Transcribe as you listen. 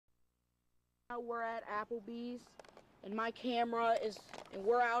We're at Applebees, and my camera and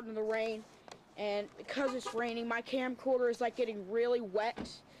we're out in the rain, and because it's raining, my camcorder is like getting really wet.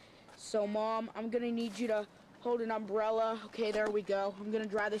 So, Mom, I'm gonna need you to hold an umbrella. Okay, there we go. I'm gonna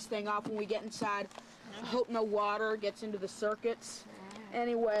dry this thing off when we get inside. I hope no water gets into the circuits.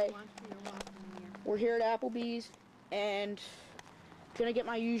 Anyway, we're here at Applebees, and gonna get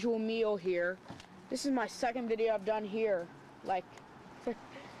my usual meal here. This is my second video I've done here. Like,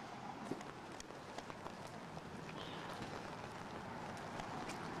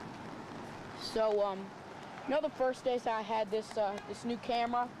 so, you know the first days I had this this new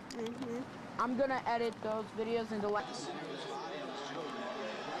camera? I'm gonna edit those videos into like.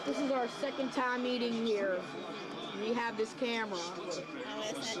 This is our second time eating here. We have this camera. Oh, is it?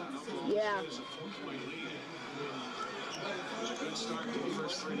 Yeah.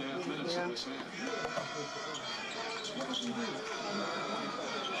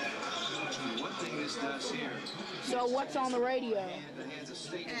 One thing this does here. So what's on the radio? This is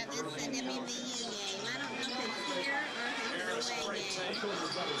the WVU game. I don't know if it's here or if it's away game.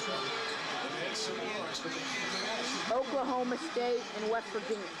 Oklahoma State and West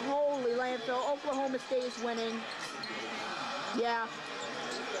Virginia. Holy landfill. Oklahoma State is winning. Yeah.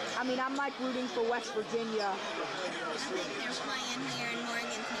 I mean, I'm like rooting for West Virginia. I think they're playing here in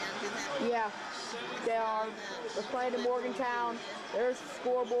Morgantown. Yeah, they are. They're playing in Morgantown. There's the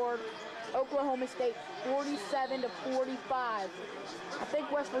scoreboard. Oklahoma State 47-45. I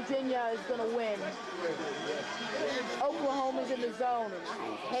think West Virginia is going to win. Oklahoma's in the zone.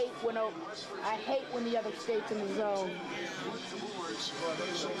 I hate when the other state's in the zone.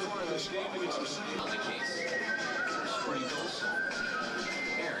 So far this game against the Sprinkles.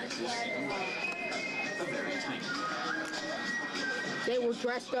 Eric is very tiny. They were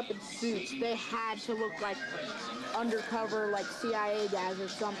dressed up in suits. They had to look like undercover, like CIA guys or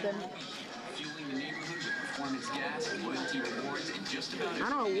something. Fueling the neighborhood with performance gas and loyalty rewards in just about I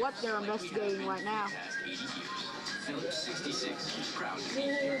don't know what they're investigating right now. Phillips 66 is proud to be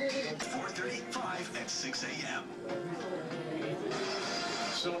here. 4:35 at 6 a.m.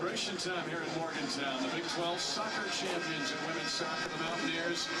 Celebration time here in Morgantown. The Big 12 soccer champions in women's soccer, the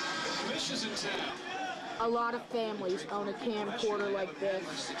Mountaineers. Missions in town. A lot of families own a camcorder like this.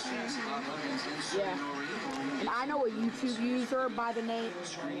 Yeah. And I know a YouTube user by the name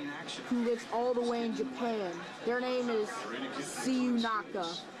who lives all the way in Japan. Their name is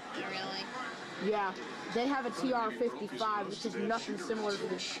Siyunaka. Really? Yeah. They have a TR6, which is nothing similar to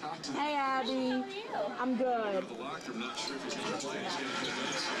this. Hey, Abby. I'm good.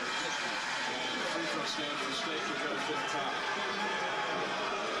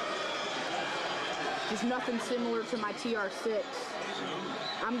 There's nothing similar to my TR6.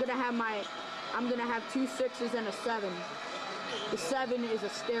 I'm gonna have two 6s and a 7. The 7 is a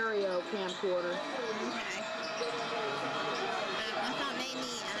stereo camcorder. Okay. I thought maybe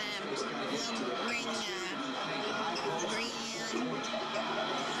we'll bring Brienne,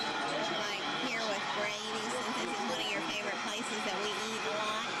 like here with Brady, since this is one of your favorite places that we eat a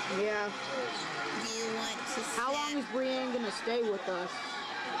lot. Yeah. Do you want to How long is Brienne gonna stay with us?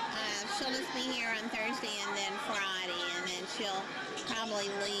 She'll just be here on Thursday and then Friday, and then she'll probably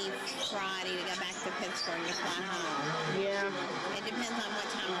leave Friday to go back to Pittsburgh to fly home. Yeah. It depends on what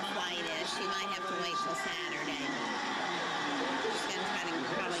time her flight is. She might have to wait till Saturday. She's going to try to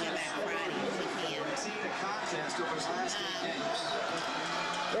probably go back Friday if she can.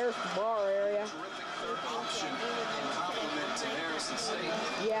 There's the bar area.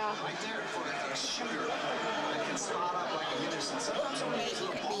 Yeah. Right there for a shooter that can spot up like a Henderson. Maybe it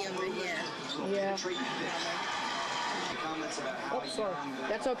could be over here. Yeah. Oh, sorry.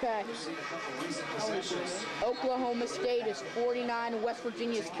 That's okay. Oklahoma State is 49, West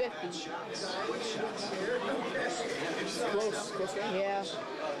Virginia is 50. Close. Yeah.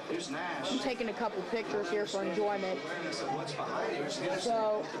 I'm taking a couple pictures here for enjoyment.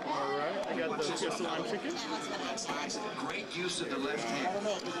 So. Alright, I got the lime chicken. Great use of the left hand.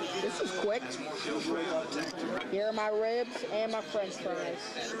 This is quick. Here are my ribs and my french fries.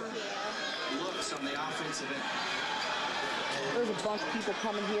 Looks on the offensive end. There's a bunch of people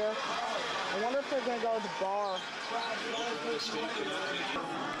coming here. I wonder if they're going to go to the bar.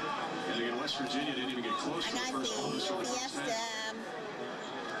 And again, West Virginia didn't even get close to the I got first one. the Fiesta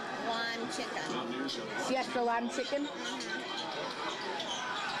lime chicken. Siesta lime chicken.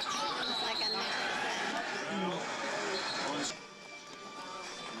 It's like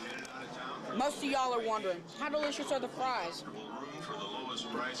a Most of y'all are wondering, how delicious are the fries?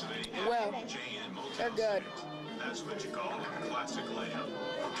 Well, they're good. That's what you call a classic layup.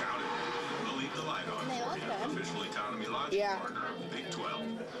 Count it. We'll leave the light on for you. Official economy lodging partner of the Big 12.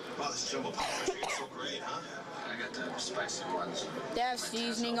 Jumbo popcorn chicken's so great, huh? I got the spicy ones. They have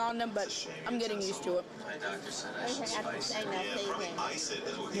seasoning on them, but I'm getting used to it. My doctor said I We should have to spice say it. no Yeah, probably seasoning. ice it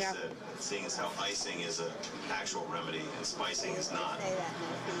is what he Yeah. said. Seeing as how icing is an actual remedy and spicing is not. Say that, no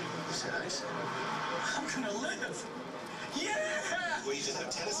seasoning. He said I said. I'm gonna live. Yeah! Well, you just have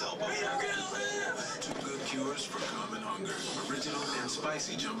tennis elbow. I'm gonna live. Two good cures for common hunger. Original and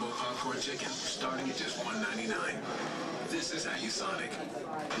spicy jumbo popcorn chicken, starting at just $1.99. This is how you Sonic.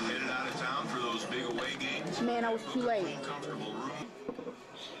 Headed out of town for those big away games. Man, I was too late. Comfortable room.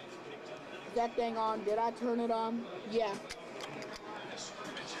 Is that thing on? Did I turn it on? Yeah. The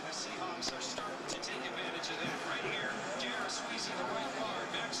Seahawks are starting to take advantage of that right here. JR squeezing the right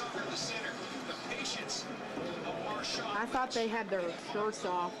guard, backs up in the center. The patience of Marshawn. I thought they had their shirts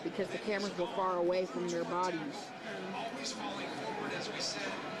off because the cameras were far away from their bodies. Always falling forward, as we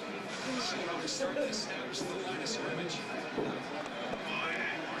said. Seahawks starting to establish the line of scrimmage.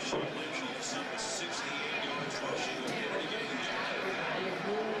 Marshawn Lynch all of a sudden 68 yards rushing.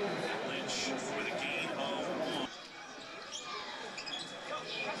 Lynch with a gain of 1.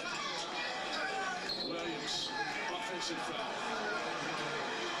 Williams, offensive foul.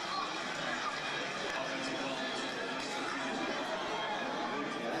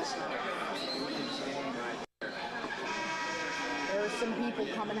 There are some people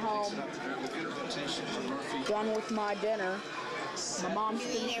coming home. Done with my dinner. My mom's You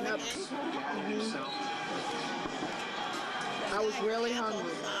eat finishing up. everything? I was really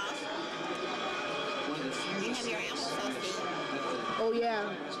hungry. You have your applesauce eat. Oh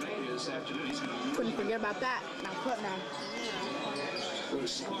yeah. Couldn't forget about that. Now put now.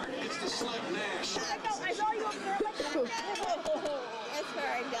 Smart. It's the slap Nash. I saw you up there. It's for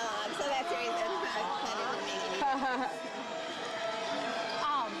our dog, so that's the reason I put it in me.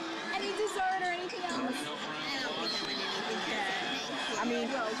 Any dessert or anything else? I don't think I'm gonna do anything good. I mean,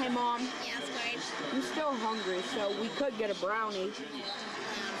 hey mom, Yes, Grace. I'm still hungry, so we could get a brownie.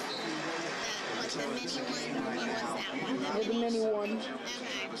 What's the mini one? Or what's that one? Get the mini one. Okay.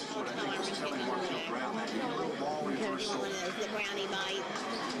 Hold on, I'm taking one of those, the brownie bite.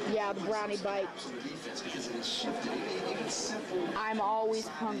 Yeah, the brownie bite. I'm always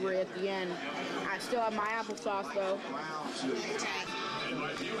hungry at the end. I still have my applesauce though.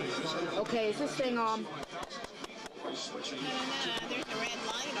 Okay, is this thing on? I don't know. There's a red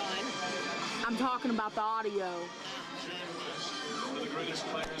light on. I'm talking about the audio. One of the greatest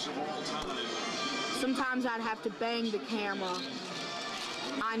players of all time. Sometimes I'd have to bang the camera.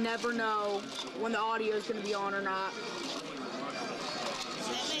 I never know when the audio is going to be on or not. That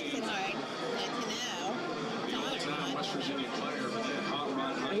makes it hard to know. It's on or West Virginia player with that hot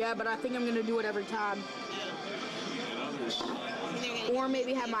rod height Yeah, but I think I'm going to do it every time. and others. Or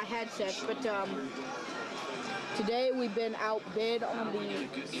maybe have my headset. But today we've been outbid on the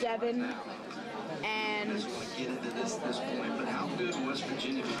 7 and Get into this point, but how good West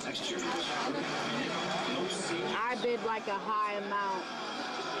Virginia with texture? I bid like a high amount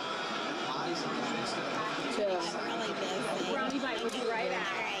to. really busy. Brownie bite will be right All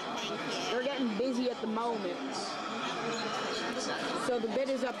back. right, thank you. They're getting busy at the moment. So the bid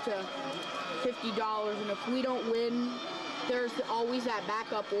is up to $50, and if we don't win, there's always that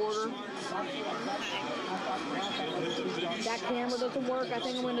backup order. That camera doesn't work. I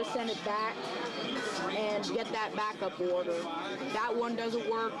think I'm going to send it back and get that backup order. That one doesn't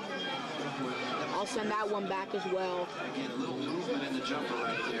work. I'll send that one back as well. Again, a little movement in the jumper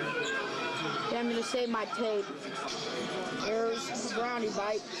right there. Yeah, I'm going to save my tape. There's the brownie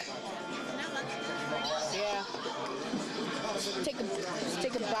bite. Yeah. Let's take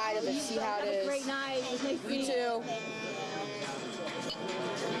a bite of it, see how it is. Great night. It was nice You meeting too.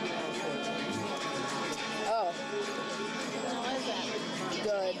 Oh.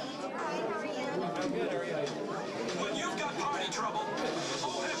 Good. When you've got party trouble,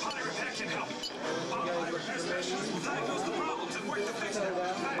 Bullhead Potty Repair can help. Bullhead Repair Specialists will diagnose the problems and work to fix them.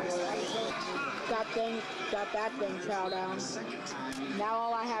 Got that thing chowed down. Now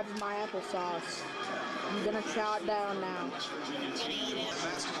all I have is my applesauce. I'm gonna chow it down now.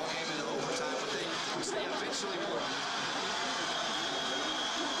 Basketball game into overtime, but they eventually won.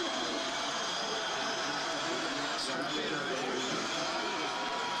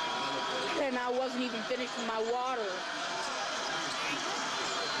 And I wasn't even finished with my water.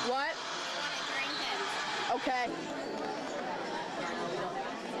 What? Okay.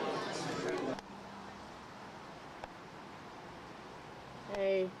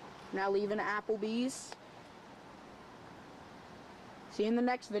 Hey, now leaving Applebees. See you in the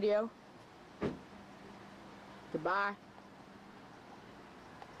next video. Goodbye.